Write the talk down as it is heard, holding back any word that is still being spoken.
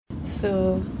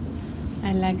So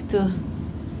I like to,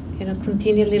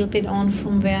 continue a little bit on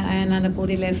from where Ayya and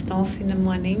Anubhuti left off in the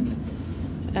morning.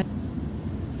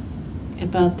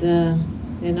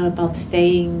 About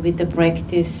staying with the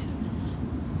practice,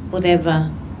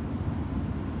 whatever,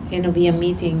 we are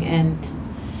meeting,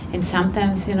 and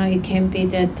sometimes, it can be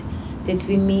that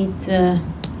we meet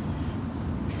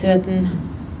certain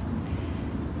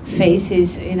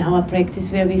phases in our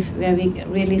practice where we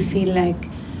really feel like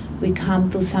we come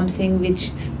to something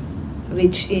which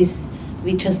is,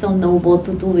 we just don't know what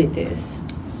to do with this,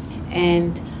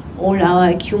 and all our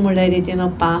accumulated,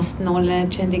 past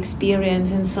knowledge and experience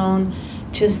and so on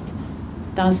just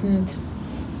doesn't.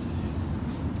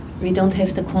 We don't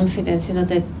have the confidence,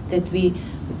 that we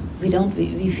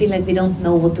feel like we don't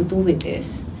know what to do with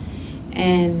this,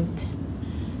 and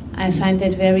I find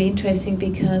that very interesting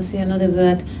because the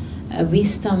word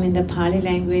wisdom in the Pali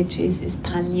language is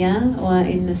panya, or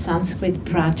in the Sanskrit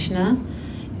prajna,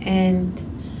 and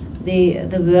the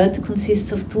word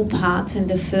consists of two parts, and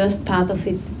the first part of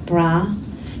it, pra,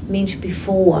 means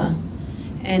before,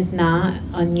 and na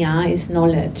or nya is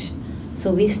knowledge.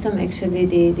 So wisdom, actually,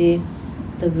 the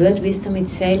word wisdom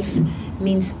itself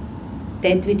means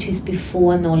that which is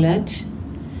before knowledge.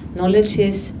 Knowledge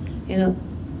is,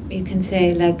 you can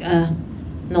say, like a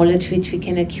knowledge which we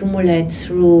can accumulate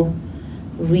through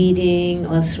reading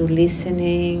or through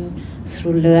listening,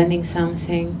 through learning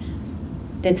something.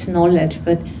 That's knowledge,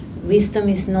 but wisdom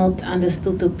is not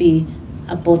understood to be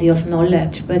a body of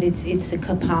knowledge, but it's the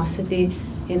capacity,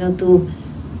 to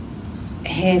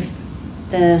have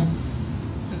the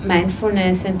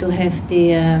mindfulness and to have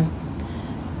the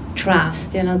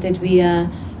trust, that we are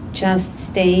just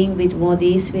staying with what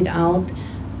is without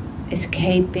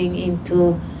escaping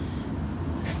into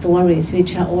stories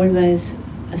which are always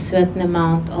a certain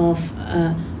amount of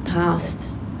past,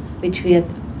 which we are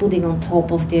putting on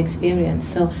top of the experience.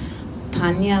 So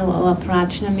panya or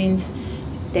prajna means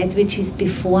that which is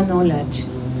before knowledge.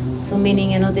 So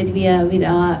meaning, that we are with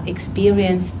our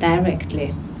experience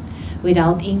directly,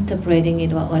 without interpreting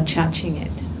it or judging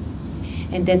it.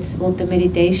 And that's what the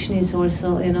meditation is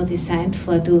also, designed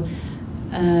for, to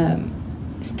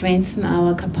strengthen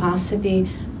our capacity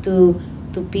to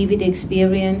be with the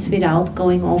experience without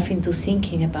going off into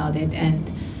thinking about it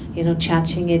and,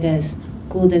 judging it as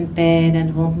good and bad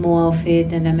and want more of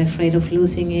it, and I'm afraid of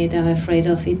losing it, I'm afraid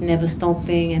of it never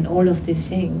stopping, and all of these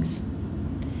things.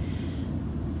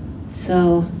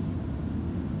 So,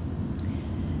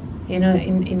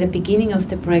 in the beginning of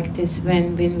the practice,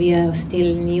 when we are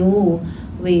still new,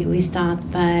 we start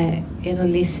by,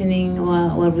 listening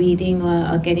or reading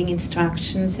or getting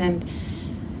instructions, and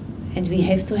we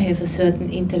have to have a certain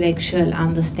intellectual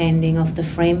understanding of the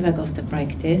framework of the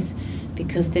practice,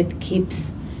 because that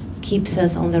keeps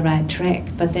us on the right track.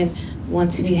 But then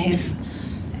once we have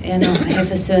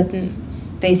a certain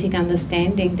basic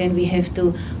understanding, then we have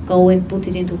to go and put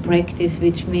it into practice,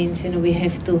 which means we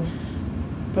have to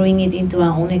bring it into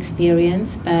our own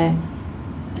experience by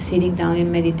sitting down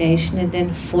in meditation and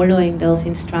then following those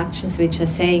instructions which are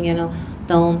saying,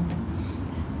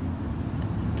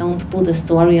 don't put a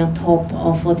story on top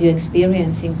of what you're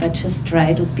experiencing, but just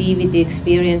try to be with the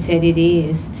experience as it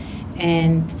is,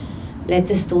 and let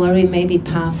the story maybe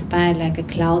pass by like a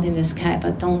cloud in the sky,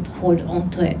 but don't hold on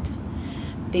to it.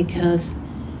 Because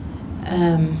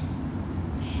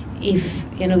if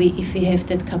we have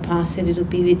that capacity to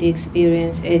be with the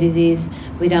experience as it is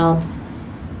without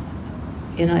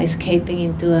escaping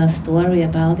into a story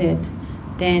about it,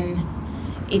 then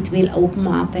it will open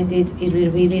up and it will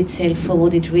reveal itself for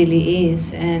what it really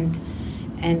is. And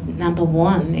number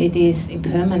one, it is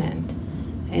impermanent.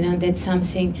 That's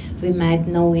something we might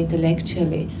know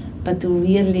intellectually, but to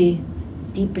really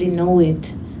deeply know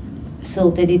it so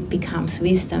that it becomes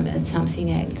wisdom, that's something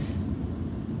else.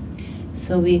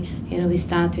 So we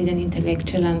start with an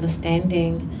intellectual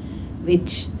understanding,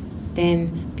 which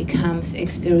then becomes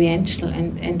experiential,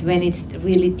 and when it's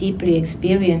really deeply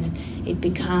experienced, it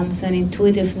becomes an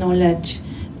intuitive knowledge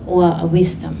or a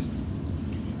wisdom.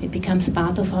 It becomes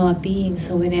part of our being.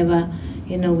 So whenever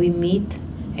we meet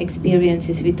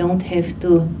experiences, we don't have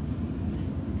to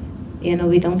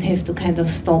kind of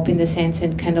stop in the sense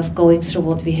and kind of going through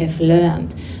what we have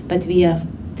learned, but we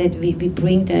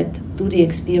bring that to the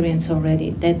experience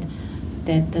already, that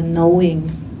the knowing,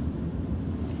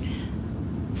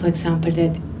 for example,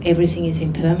 that everything is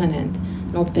impermanent,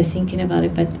 not by thinking about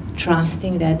it, but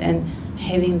trusting that and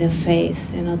having the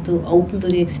faith, to open to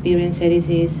the experience that it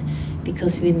is,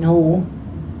 because we know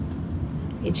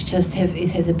it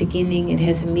has a beginning, it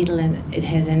has a middle, and it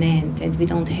has an end, and we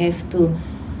don't have to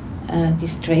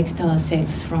distract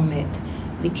ourselves from it.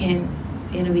 We can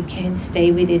we can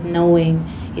stay with it knowing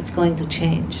it's going to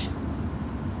change.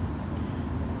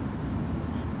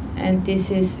 And this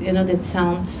is, that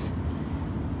sounds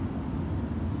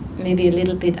maybe a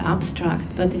little bit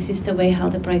abstract, but this is the way how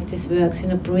the practice works,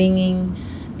 bringing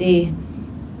the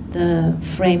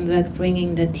framework,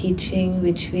 bringing the teaching,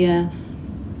 which we are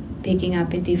picking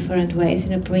up in different ways,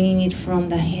 bringing it from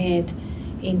the head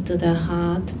into the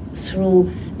heart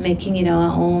through making it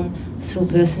our own, through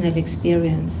personal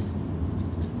experience.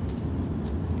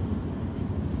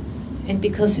 And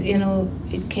because,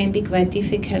 it can be quite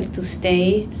difficult to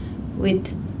stay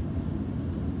with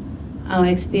our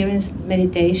experience,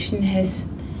 meditation has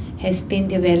been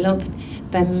developed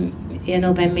by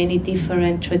many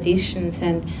different traditions,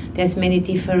 and there's many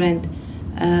different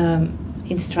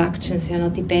instructions,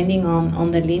 depending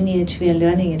on the lineage we are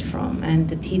learning it from and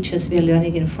the teachers we are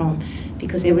learning it from,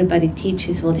 because everybody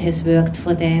teaches what has worked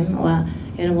for them, or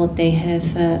what they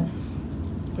have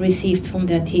received from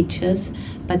their teachers,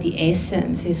 but the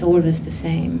essence is always the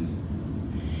same.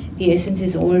 The essence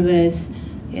is always,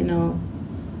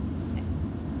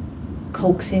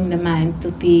 coaxing the mind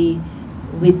to be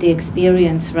with the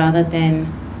experience rather than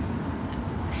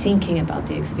thinking about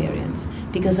the experience,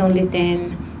 because only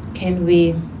then can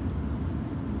we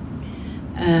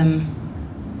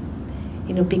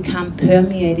become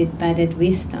permeated by that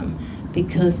wisdom.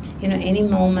 Because any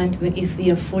moment if we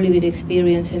are fully with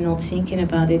experience and not thinking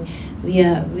about it, we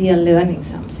are learning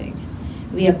something.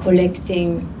 We are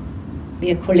collecting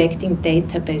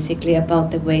data basically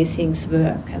about the way things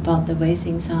work, about the way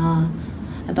things are,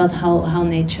 about how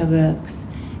nature works.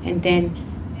 And then,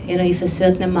 if a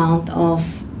certain amount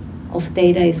of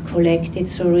data is collected,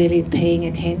 so really paying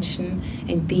attention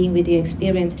and being with the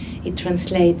experience, it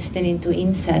translates then into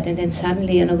insight, and then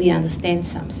suddenly, we understand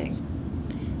something.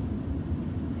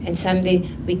 And suddenly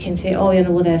we can say, oh,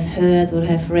 what I've heard, what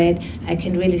I've read, I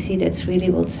can really see that's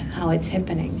really how it's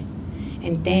happening.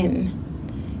 And then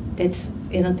that's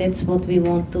what we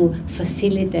want to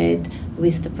facilitate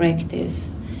with the practice.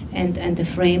 And the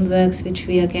frameworks which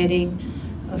we are getting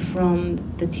from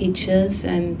the teachers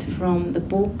and from the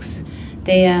books,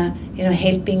 they are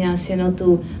helping us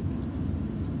to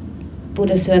put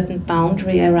a certain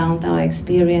boundary around our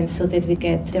experience, so that we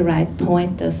get the right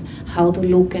pointers how to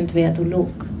look and where to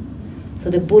look. So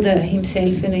the Buddha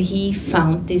himself, he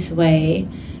found this way,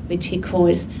 which he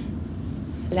calls,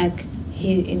 like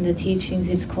in the teachings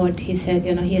it's called, he said,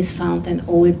 he has found an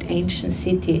old ancient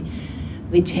city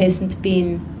which hasn't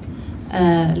been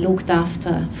looked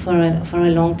after for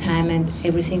a long time, and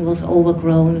everything was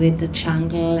overgrown with the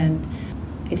jungle, and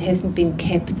it hasn't been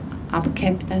kept, I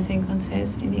think one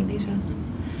says in English.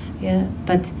 Yeah,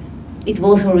 but it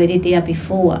was already there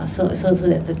before. So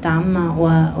that the Dhamma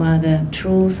or the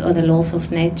truth or the laws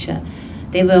of nature,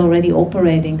 they were already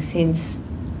operating since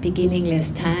beginningless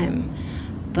time.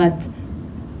 But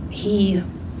he,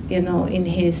 in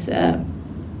his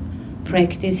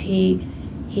practice, he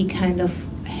kind of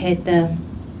had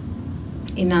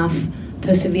enough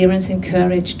perseverance and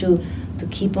courage to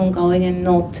keep on going and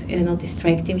not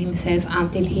distracting himself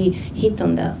until he hit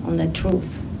on the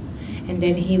truth. And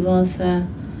then he was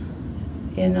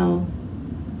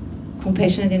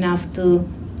compassionate enough to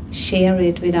share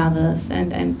it with others,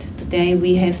 and today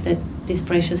we have this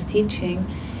precious teaching,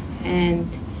 and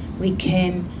we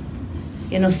can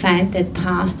find that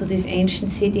path to this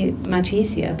ancient city much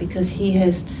easier, because he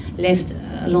has left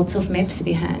lots of maps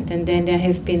behind, and then there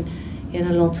have been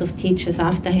lots of teachers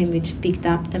after him which picked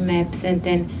up the maps and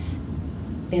then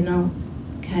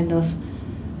kind of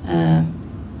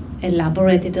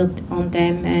elaborated on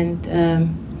them, and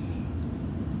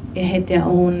they had their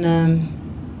own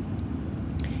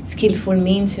skillful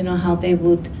means, how they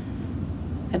would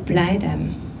apply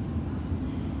them.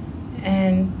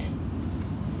 And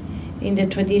in the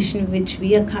tradition which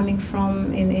we are coming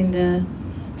from, in the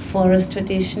forest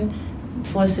tradition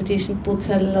puts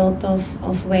a lot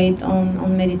of weight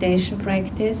on meditation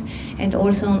practice, and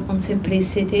also on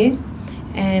simplicity,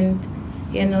 and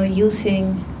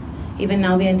using, even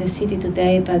now we are in the city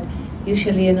today, but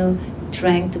usually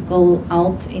trying to go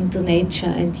out into nature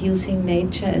and using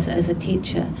nature as a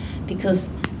teacher, because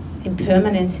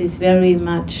impermanence is very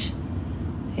much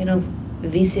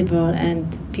visible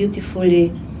and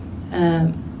beautifully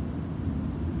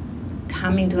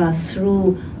coming to us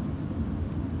through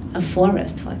a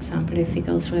forest. For example, if we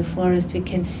go through a forest, we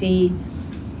can see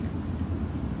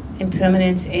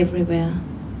impermanence everywhere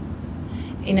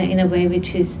in a way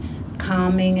which is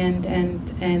calming and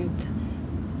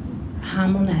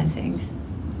harmonizing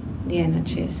the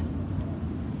energies.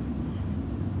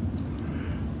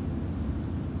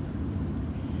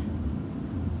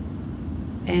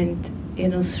 And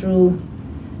through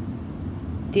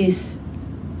this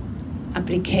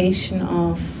application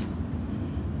of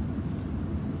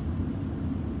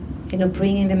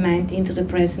bringing the mind into the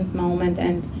present moment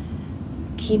and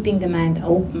keeping the mind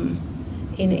open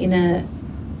in a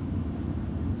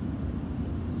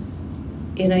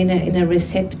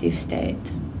receptive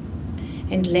state,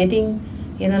 and letting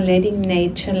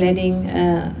nature, letting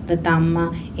the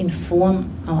Dhamma inform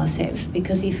ourselves,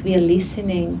 because if we are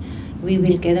listening, we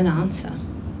will get an answer.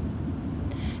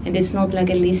 And it's not like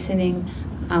a listening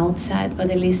outside, but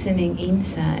a listening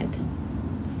inside.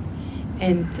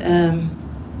 And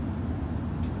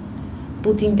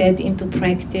putting that into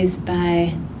practice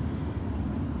by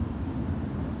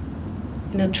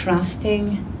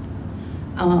trusting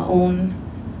our own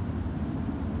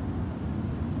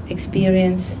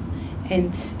experience,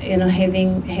 and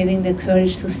having the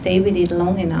courage to stay with it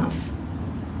long enough.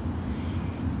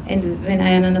 And when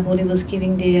Ayya was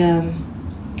giving the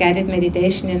guided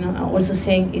meditation, also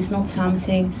saying it's not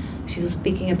something, she was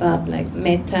speaking about like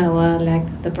metta or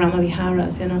like the Brahma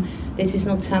Viharas, this is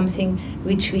not something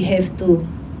which we have to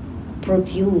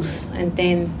produce and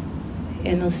then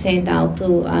send out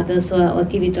to others or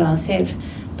give it to ourselves.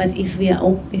 But if we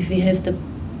have the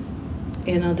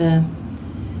the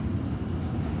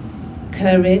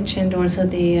courage and also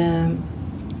the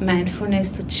mindfulness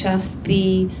to just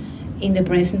be in the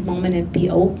present moment and be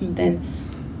open, then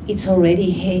it's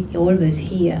already always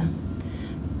here.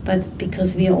 But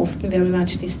because we are often very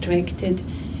much distracted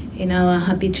in our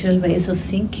habitual ways of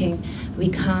thinking, we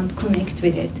can't connect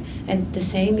with it. And the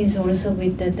same is also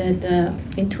with the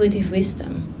intuitive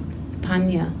wisdom,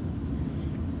 panya.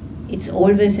 It's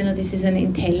always, this is an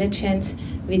intelligence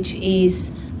which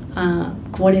is a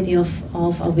quality of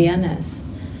awareness.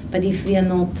 But if we are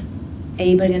not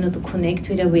able, to connect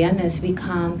with awareness, we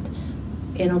can't,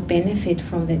 benefit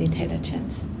from that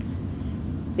intelligence,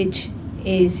 which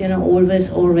is, always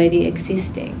already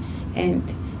existing,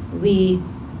 and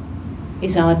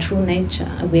is our true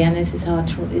nature. Awareness is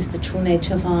the true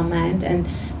nature of our mind, and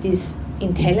this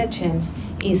intelligence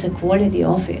is a quality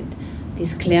of it,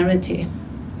 this clarity.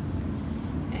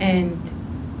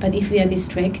 But if we are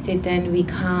distracted, then we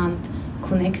can't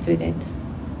connect with it.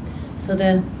 So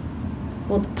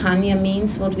what panya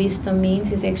means, what wisdom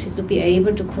means, is actually to be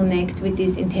able to connect with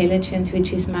this intelligence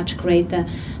which is much greater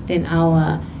than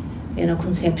our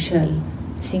conceptual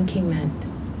thinking mind.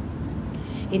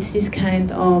 It's this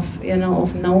kind of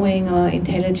of knowing or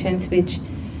intelligence which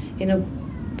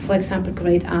for example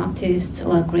great artists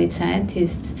or great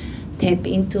scientists tap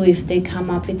into if they come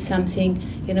up with something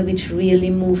which really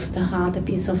moves the heart, a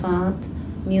piece of art,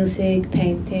 music,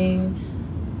 painting,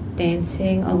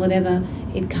 dancing or whatever.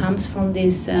 It comes from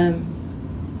this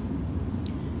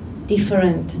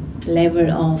different level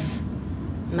of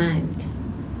mind.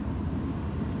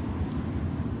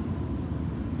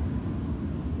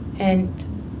 And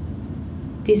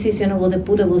this is what the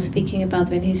Buddha was speaking about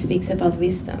when he speaks about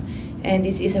wisdom. And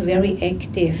this is a very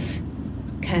active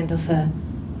kind of a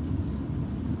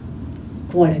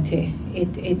quality.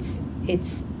 It's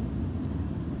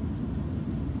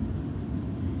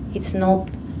not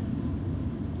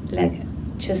like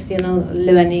just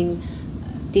learning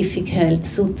difficult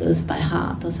suttas by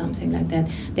heart or something like that.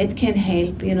 That can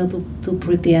help to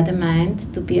prepare the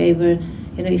mind to be able,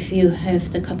 if you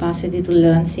have the capacity to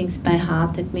learn things by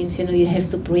heart, that means you have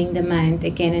to bring the mind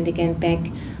again and again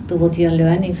back to what you are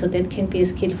learning. So that can be a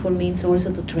skillful means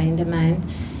also to train the mind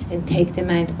and take the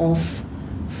mind off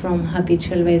from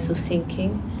habitual ways of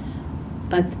thinking.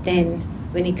 But then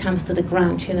when it comes to the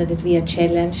crunch, that we are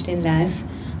challenged in life,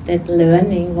 that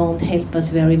learning won't help us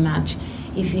very much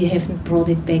if we haven't brought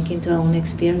it back into our own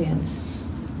experience.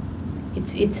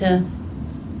 It's a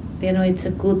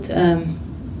good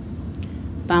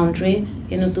boundary,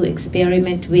 to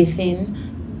experiment within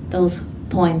those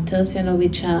pointers,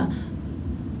 which are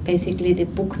basically the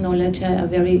book knowledge are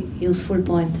very useful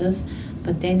pointers.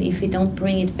 But then if we don't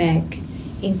bring it back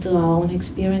into our own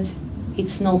experience,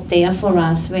 it's not there for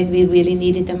us when we really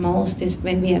need it the most, is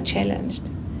when we are challenged.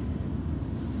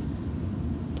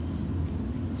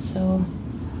 So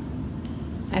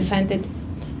I find that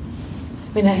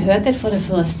when I heard that for the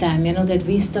first time, that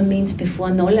wisdom means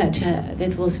before knowledge,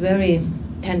 that was very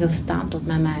kind of startled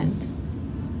my mind,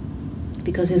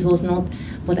 because it was not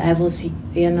what I was,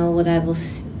 what I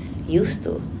was used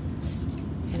to.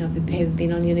 We have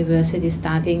been on university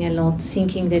studying a lot,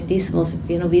 thinking that this was,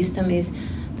 wisdom is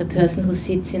the person who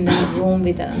sits in the room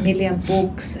with a million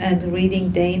books and reading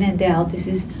day in and day out. This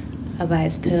is a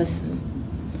wise person.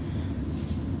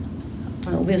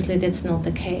 Obviously, that's not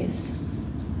the case.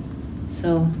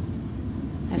 So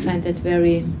I find that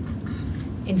very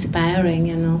inspiring,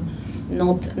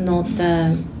 not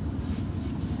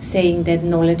saying that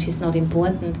knowledge is not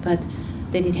important, but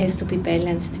that it has to be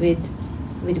balanced with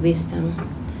wisdom.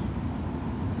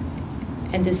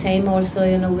 And the same also,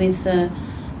 with the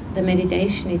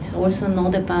meditation. It's also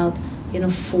not about,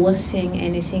 forcing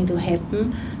anything to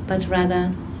happen, but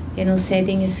rather,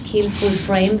 setting a skillful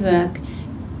framework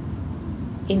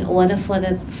in order for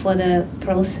the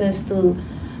process to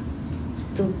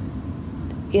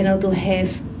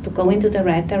go into the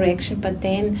right direction, but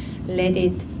then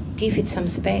give it some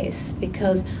space,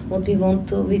 because we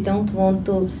don't want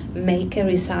to make a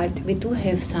result. We do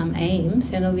have some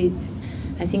aims,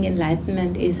 I think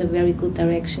enlightenment is a very good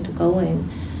direction to go in,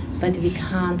 but we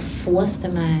can't force the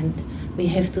mind. We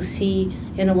have to see,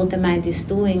 what the mind is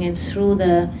doing, and through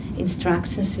the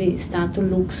instructions we start to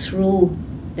look through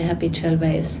the habitual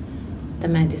ways the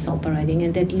mind is operating,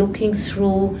 and that looking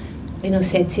through,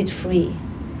 sets it free.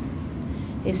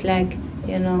 It's like,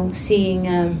 seeing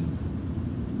a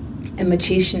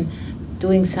magician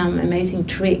doing some amazing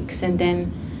tricks, and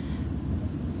then,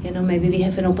 maybe we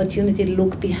have an opportunity to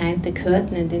look behind the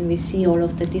curtain, and then we see all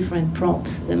of the different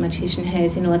props the magician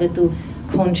has in order to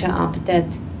conjure up that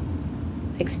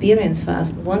experience for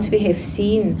us. Once we have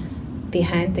seen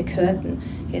behind the curtain,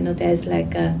 there's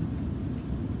like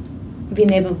we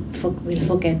never will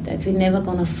forget that. We're never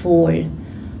going to fall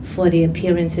for the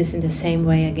appearances in the same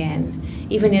way again.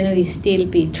 Even, we still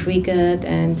be triggered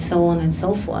and so on and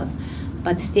so forth,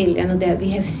 but still, that we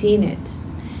have seen it.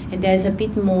 And there's a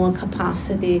bit more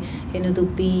capacity, to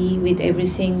be with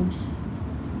everything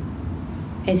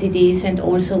as it is, and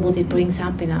also what it brings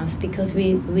up in us, because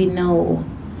we know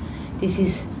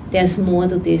there's more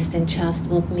to this than just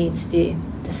what meets the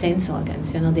sense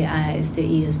organs, the eyes, the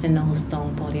ears, the nose,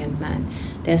 tongue, body and mind.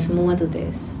 There's more to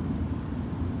this.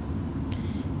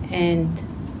 And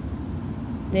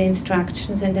the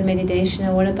instructions and the meditation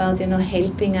are all about,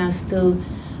 helping us to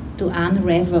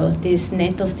unravel this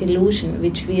net of delusion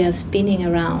which we are spinning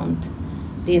around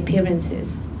the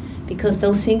appearances, because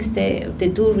those things they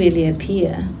do really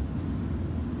appear,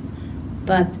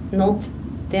 but not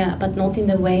in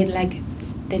the way like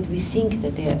that we think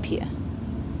that they appear.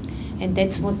 And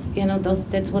that's what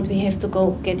that's what we have to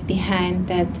go get behind,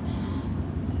 that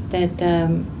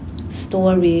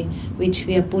story which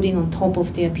we are putting on top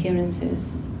of the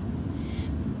appearances.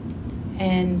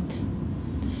 And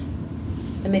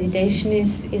the meditation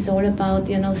is all about,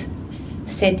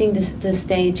 setting the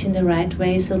stage in the right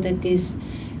way, so that this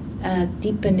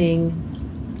deepening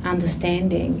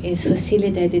understanding is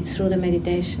facilitated through the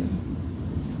meditation.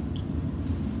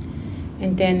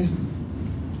 And then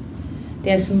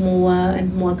there's more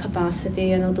and more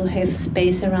capacity, to have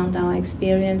space around our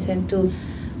experience, and to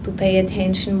pay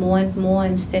attention more and more,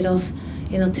 instead of,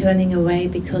 turning away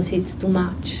because it's too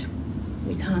much.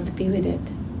 We can't be with it.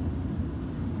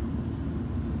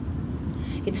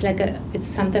 It's like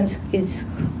sometimes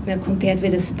compared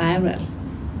with a spiral,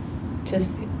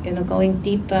 just going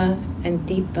deeper and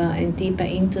deeper and deeper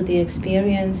into the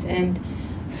experience, and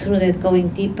through that going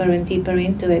deeper and deeper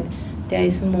into it, there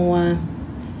is more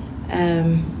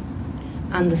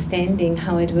understanding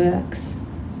how it works,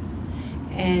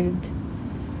 and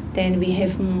then we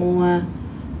have more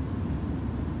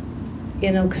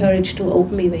courage to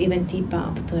open even deeper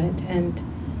up to it, and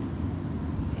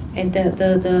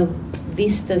the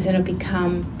vistas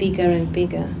become bigger and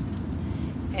bigger,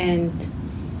 and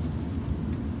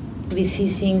we see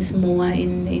things more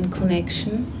in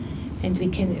connection, and we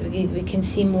can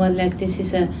see more like this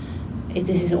is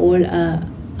all a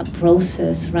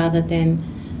process rather than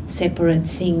separate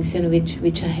things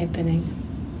which are happening.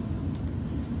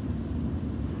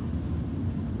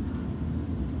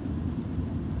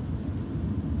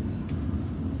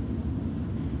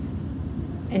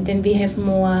 And then we have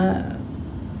more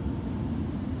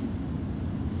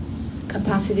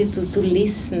capacity to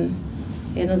listen,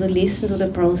 to listen to the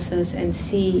process and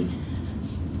see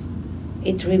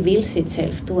it reveals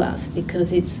itself to us,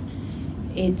 because it's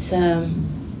a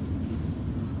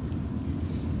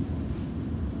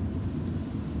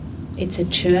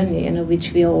journey,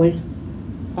 which we are all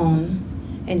on,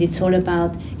 and it's all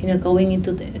about going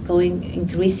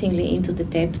increasingly into the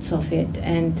depths of it,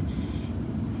 and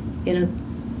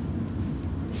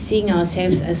seeing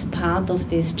ourselves as part of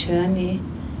this journey,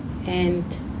 and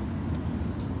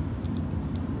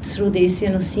through this,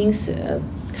 things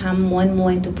come more and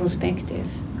more into perspective,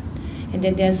 and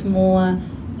then there's more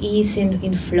ease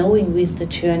in flowing with the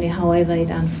journey, however it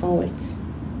unfolds,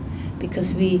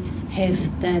 because we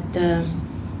have that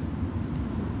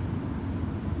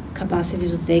capacity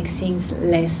to take things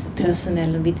less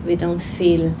personal. We don't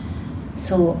feel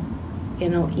so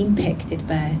impacted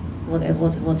by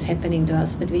what's happening to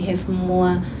us, but we have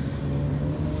more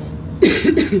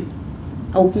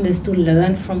openness to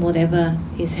learn from whatever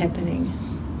is happening.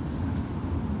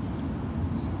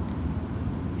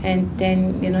 And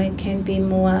then, it can be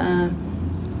more a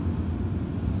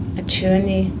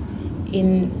journey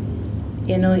in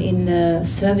the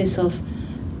service of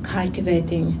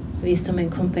cultivating wisdom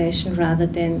and compassion rather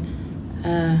than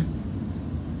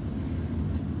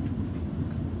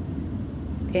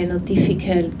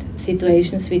difficult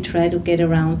situations. We try to get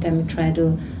around them, try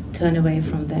to turn away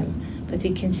from them. But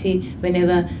we can see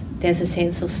whenever there's a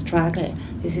sense of struggle,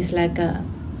 this is like an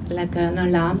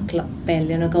alarm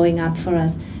bell, going up for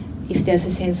us. If there's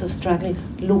a sense of struggle,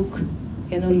 look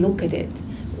at it.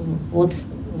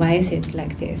 Why is it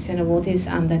like this? What is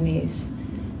underneath?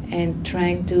 And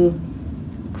trying to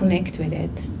connect with it.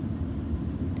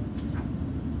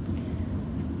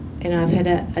 I've had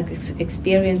an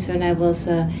experience when I was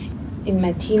in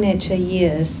my teenager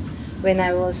years, when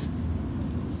I was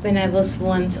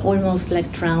once almost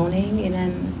like drowning in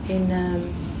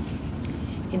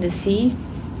the sea,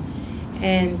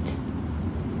 and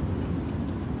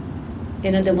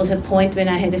there was a point when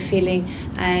I had a feeling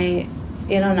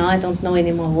now I don't know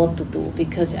anymore what to do,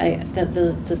 because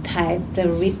the tide, the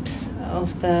rips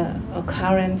of the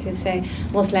current, you say,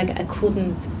 was like I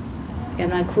couldn't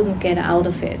get out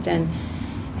of it, and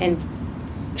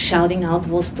shouting out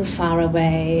was too far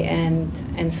away, and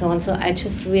so on. So I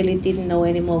just really didn't know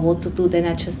anymore what to do. Then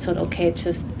I just thought, okay,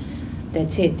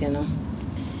 that's it,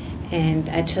 And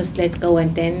I just let go,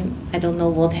 and then I don't know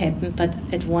what happened, but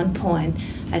at one point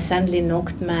I suddenly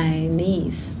knocked my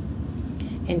knees,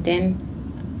 and then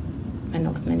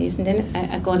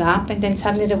I got up, and then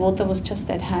suddenly the water was just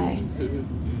that high. Mm-hmm.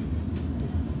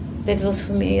 That was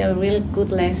for me a real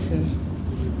good lesson,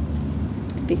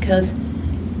 because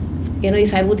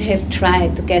if I would have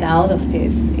tried to get out of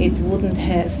this, it wouldn't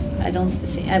have.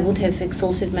 I would have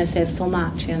exhausted myself so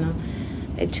much.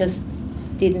 It just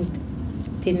didn't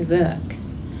work.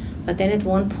 But then at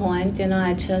one point,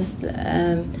 I just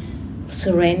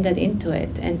surrendered into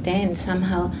it, and then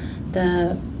somehow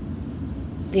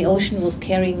the ocean was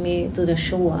carrying me to the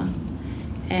shore,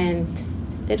 and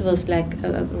that was like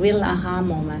a real aha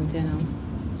moment,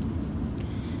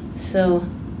 So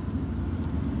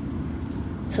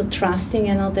trusting,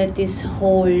 that this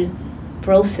whole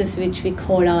process which we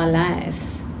call our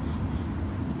lives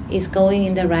is going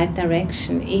in the right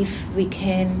direction if we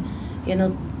can,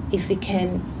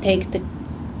 take the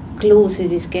clues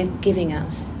it is giving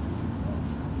us.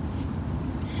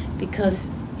 Because,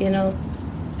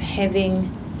 having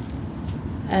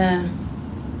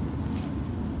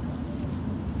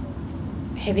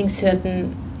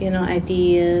certain,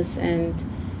 ideas and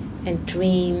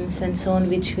dreams and so on,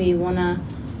 which we wanna,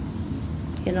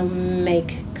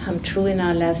 make come true in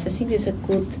our lives, I think is a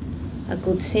good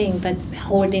thing. But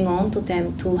holding on to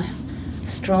them too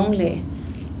strongly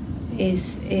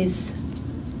is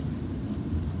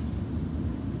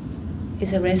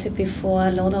a recipe for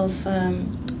a lot of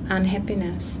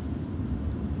unhappiness.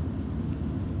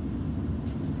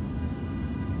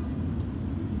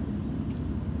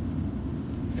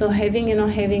 So having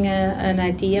an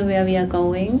idea where we are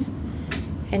going,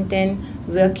 and then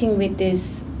working with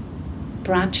this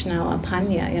prajna or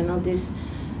panya, this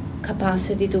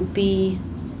capacity to be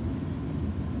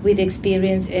with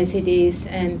experience as it is,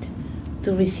 and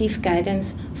to receive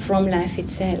guidance from life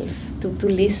itself, to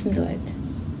listen to it.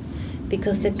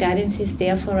 Because the guidance is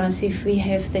there for us if we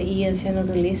have the ears, to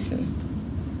listen.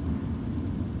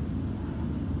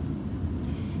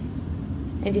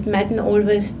 And it mightn't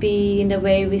always be in the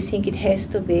way we think it has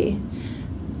to be,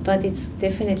 but it's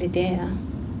definitely there.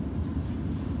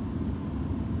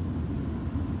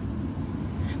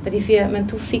 But if we are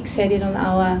too fixated on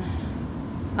our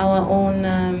own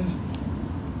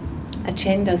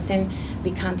agendas, then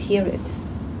we can't hear it.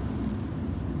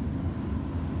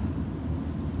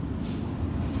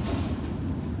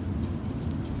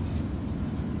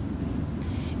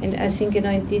 And I think,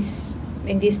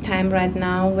 in this time right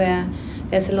now, where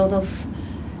there's a lot of,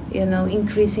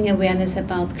 increasing awareness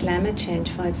about climate change,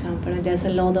 for example, and there's a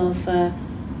lot of,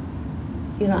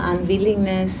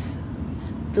 unwillingness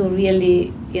to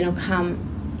really, come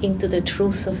into the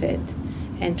truth of it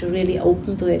and to really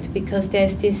open to it, because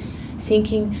there's this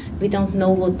thinking we don't know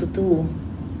what to do,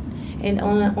 and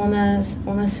on a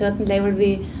certain level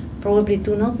we probably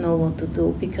do not know what to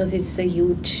do, because it's a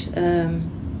huge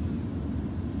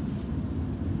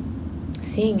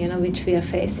thing, which we are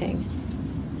facing.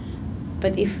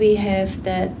 But if we have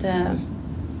that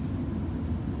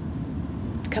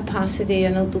capacity,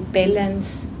 to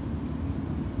balance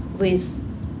with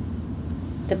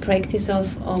the practice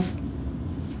of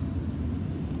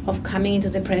coming into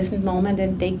the present moment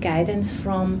and take guidance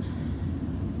from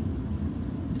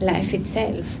life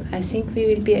itself, I think we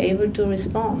will be able to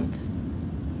respond.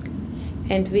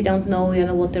 And we don't know,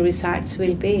 what the results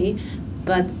will be,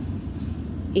 but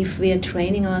if we are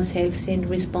training ourselves in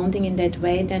responding in that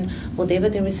way, then whatever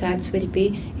the results will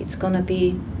be, it's going to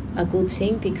be a good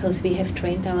thing, because we have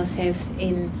trained ourselves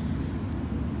in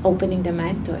opening the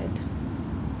mind to it.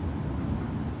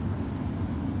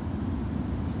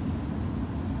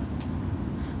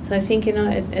 So I think,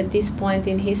 at this point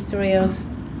in history of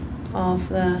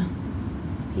the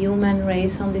human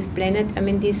race on this planet, I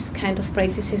mean, this kind of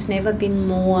practice has never been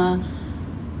more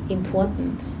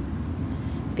important,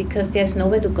 because there's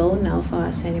nowhere to go now for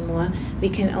us anymore. We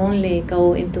can only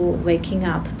go into waking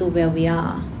up to where we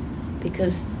are,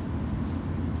 because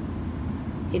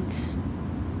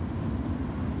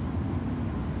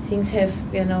things have,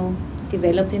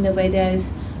 developed in a way there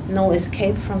is no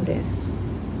escape from this.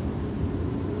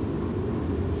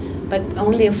 But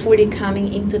only a fully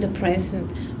coming into the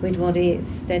present with what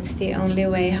is. That's the only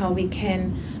way how we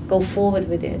can go forward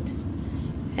with it.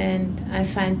 And I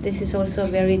find this is also a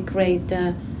very great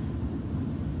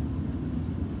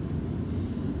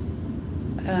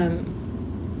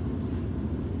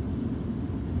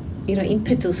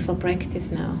impetus for practice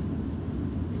now.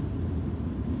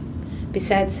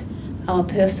 Besides our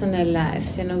personal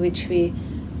lives, which we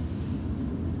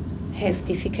have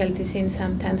difficulties in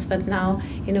sometimes, but now,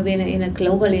 we're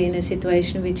globally in a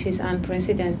situation which is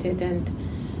unprecedented, and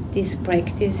this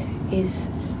practice is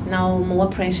now more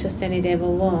precious than it ever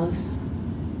was.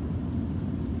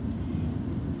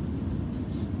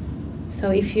 So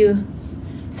if you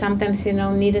sometimes,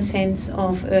 need a sense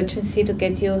of urgency to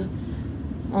get you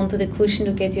onto the cushion,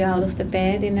 to get you out of the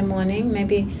bed in the morning,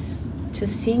 maybe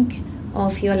just think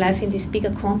of your life in this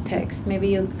bigger context. Maybe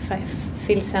you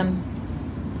feel some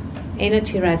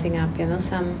energy rising up,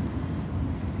 some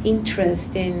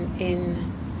interest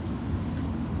in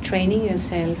training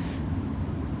yourself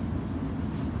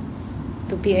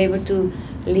to be able to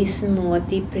listen more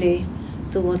deeply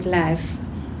to what life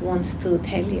wants to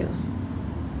tell you.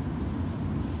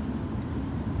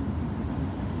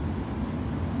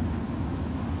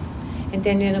 And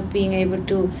then, being able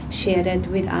to share that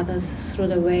with others through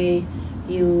the way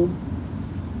you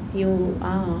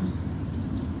are.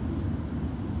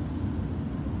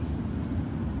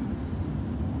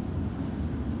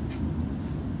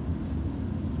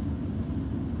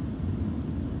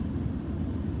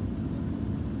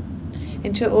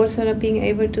 And so also being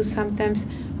able to sometimes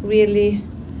really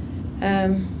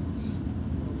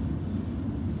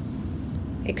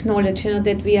acknowledge,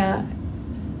 that we are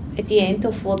at the end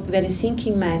of where the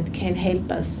thinking mind can help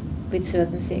us with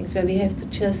certain things, where we have to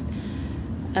just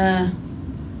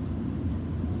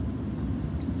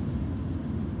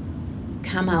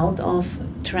come out of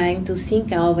trying to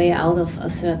think our way out of a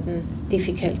certain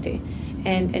difficulty,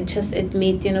 and just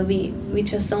admit, we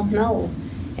just don't know,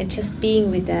 and just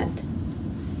being with that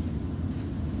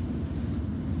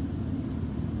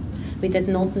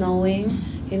not knowing,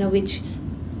 which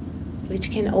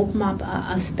can open up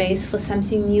a space for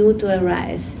something new to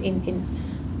arise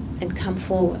and come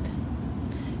forward.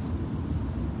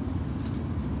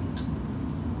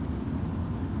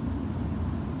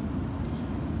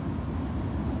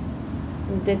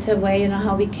 And that's a way,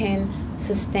 how we can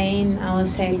sustain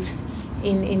ourselves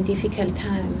in difficult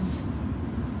times.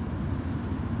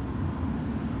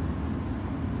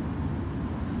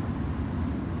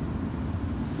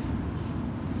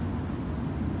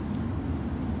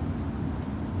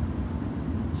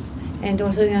 And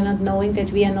also, not knowing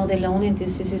that we are not alone in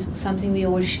this. This is something we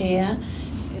all share.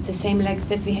 It's the same like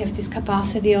that we have this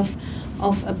capacity of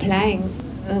applying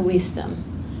wisdom.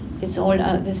 It's all.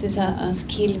 This is a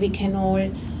skill we can all,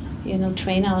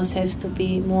 train ourselves to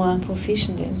be more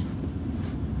proficient in.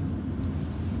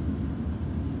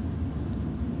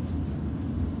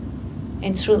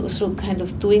 And through kind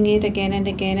of doing it again and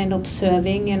again and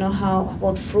observing,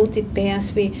 what fruit it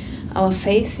bears, our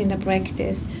faith in the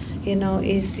practice,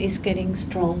 is getting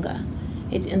stronger.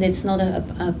 And it's not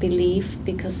a belief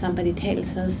because somebody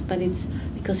tells us, but it's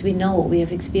because we know, we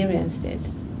have experienced it.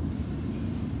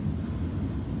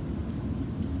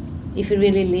 If we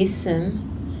really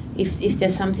listen, if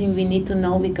there's something we need to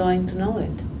know, we're going to know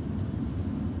it.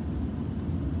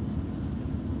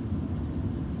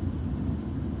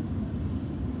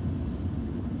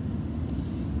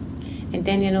 And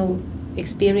then,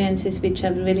 experiences which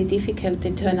are really difficult,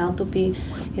 they turn out to be,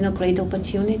 great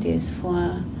opportunities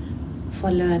for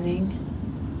learning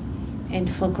and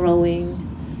for growing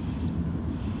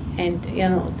and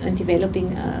and developing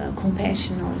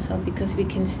compassion also, because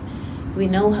we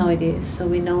know how it is, so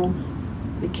we know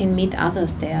we can meet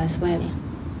others there as well.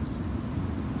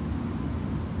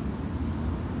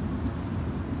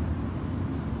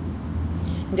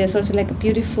 And there's also like a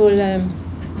beautiful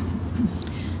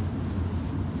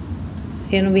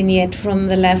vignette from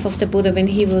the life of the Buddha when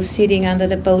he was sitting under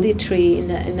the Bodhi tree in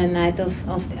the night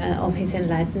of his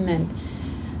enlightenment.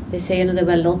 They say there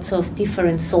were lots of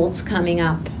different thoughts coming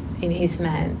up in his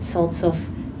mind, thoughts of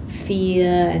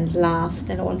fear and lust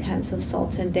and all kinds of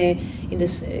thoughts. And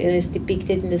it's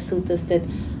depicted in the suttas that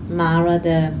Mara,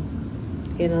 the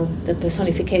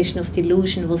personification of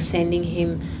delusion, was sending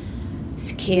him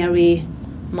scary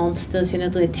monsters,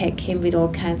 to attack him with all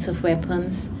kinds of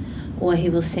weapons, or he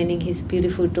was sending his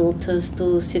beautiful daughters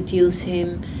to seduce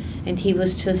him, and he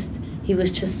was just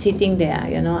sitting there,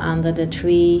 under the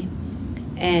tree,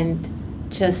 and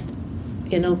just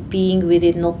being with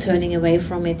it, not turning away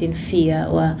from it in fear,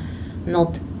 or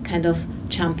not kind of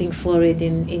jumping for it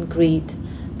in greed,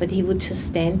 but he would just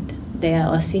stand there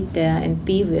or sit there and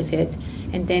be with it.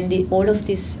 And then all of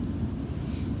these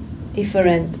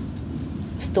different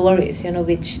stories,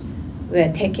 which were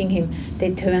attacking him,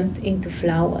 they turned into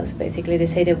flowers. Basically, they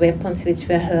say the weapons which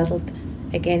were hurled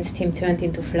against him turned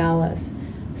into flowers.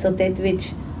 So that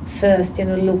which first,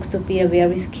 looked to be a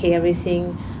very scary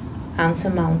thing,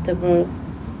 unsurmountable,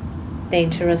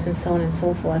 dangerous, and so on and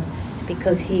so forth,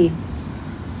 because he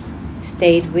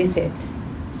stayed with it,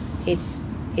 it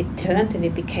turned, and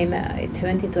it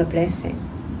turned into a blessing.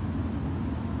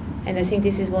 And I think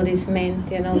this is what is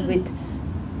meant, with,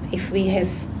 if we have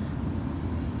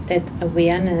that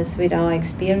awareness with our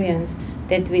experience,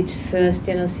 that which first,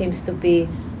 seems to be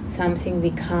something we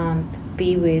can't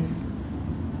be with,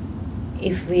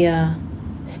 if we are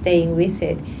staying with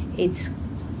it, it's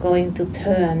going to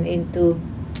turn into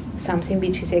something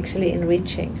which is actually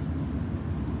enriching.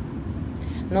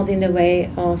 Not in the way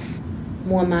of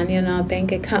more money in our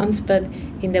bank accounts, but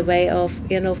in the way of,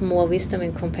 more wisdom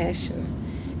and compassion.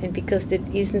 And because that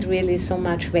isn't really so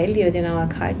much valued in our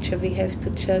culture, we have to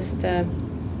just,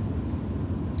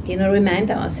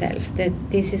 remind ourselves that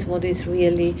this is what is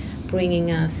really bringing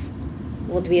us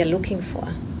what we are looking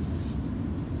for.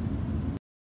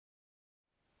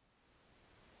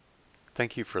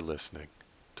 Thank you for listening.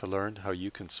 To learn how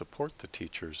you can support the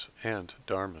teachers and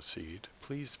Dharma Seed,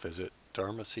 please visit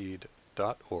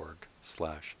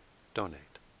dharmaseed.org/donate.